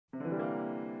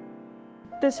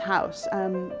This house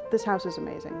is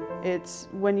amazing. It's,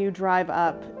 when you drive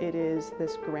up, it is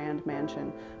this grand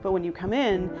mansion. But when you come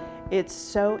in, it's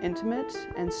so intimate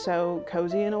and so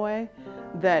cozy in a way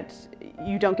that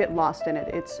you don't get lost in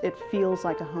it. It feels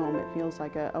like a home. It feels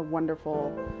like a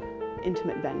wonderful,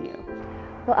 intimate venue.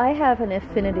 Well, I have an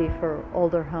affinity for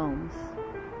older homes,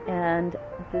 and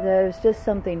there's just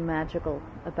something magical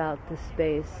about the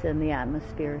space and the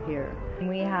atmosphere here.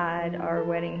 We had our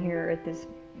wedding here at this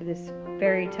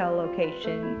fairy tale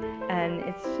location, and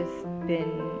it's just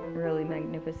been really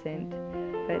magnificent.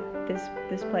 But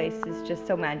this place is just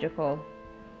so magical.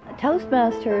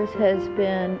 Toastmasters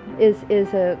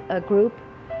is a group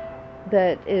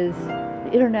that is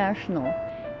international,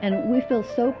 and we feel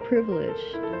so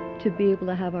privileged to be able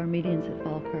to have our meetings at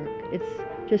Falkirk. It's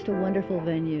just a wonderful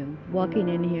venue. Walking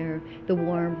in here, the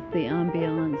warmth, the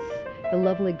ambiance, the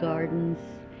lovely gardens.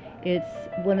 It's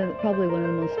probably one of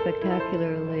the most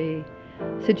spectacularly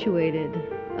situated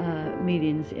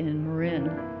meetings in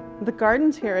Marin. The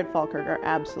gardens here at Falkirk are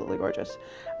absolutely gorgeous.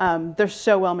 They're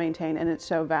so well maintained and it's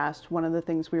so vast. One of the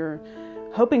things we were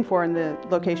hoping for in the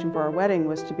location for our wedding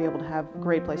was to be able to have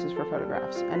great places for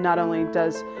photographs. And not only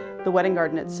does the wedding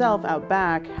garden itself out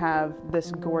back have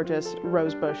this gorgeous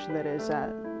rose bush that is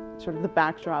sort of the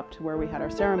backdrop to where we had our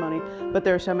ceremony, but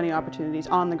there are so many opportunities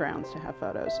on the grounds to have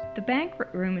photos. The banquet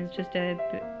room is just a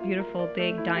beautiful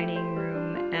big dining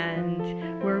room,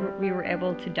 and we were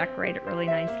able to decorate it really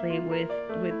nicely with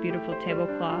beautiful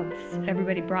tablecloths.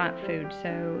 Everybody brought food,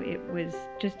 so it was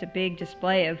just a big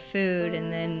display of food,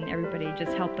 and then everybody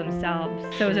just helped themselves.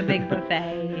 So it was a big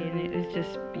buffet, and it was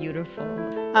just beautiful.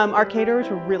 Our caterers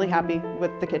were really happy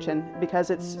with the kitchen because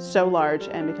it's so large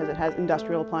and because it has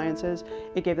industrial appliances.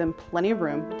 It gave them plenty of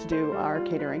room to do our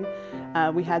catering.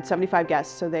 We had 75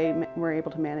 guests, so they were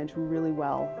able to manage really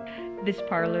well. This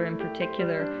parlor in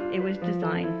particular, it was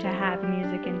designed to have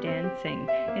music and dancing.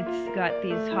 It's got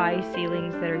these high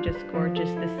ceilings that are just gorgeous.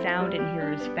 The sound in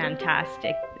here is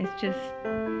fantastic. It's just,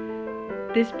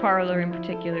 this parlor in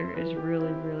particular is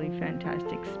really, really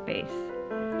fantastic space.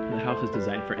 The house is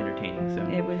designed for entertaining, so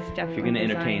it was definitely if you're going to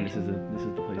entertain, designed. this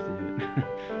is the place to do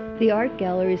it. The art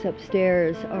galleries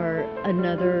upstairs are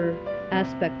another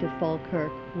aspect of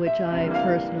Falkirk, which I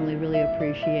personally really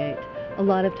appreciate. A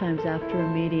lot of times after a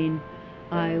meeting,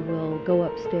 I will go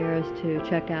upstairs to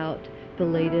check out the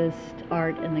latest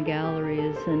art in the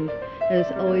galleries, and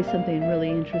there's always something really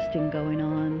interesting going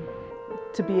on.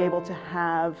 To be able to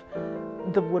have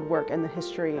the woodwork and the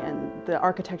history and the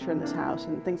architecture in this house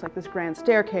and things like this grand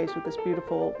staircase with this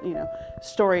beautiful,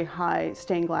 story-high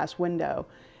stained glass window,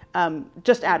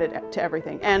 just added to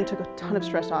everything and took a ton of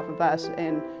stress off of us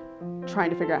in trying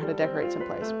to figure out how to decorate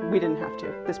someplace. We didn't have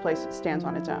to. This place stands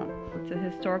on its own. It's a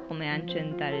historical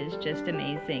mansion that is just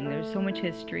amazing. There's so much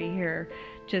history here.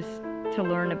 Just to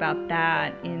learn about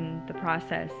that in the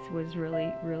process was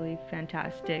really, really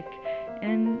fantastic.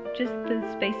 And just the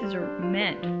spaces are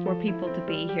meant for people to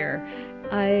be here.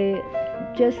 I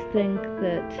just think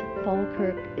that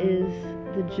Falkirk is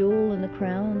the jewel in the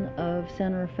crown of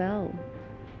San Rafael,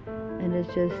 and it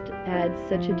just adds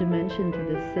such a dimension to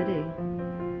the city.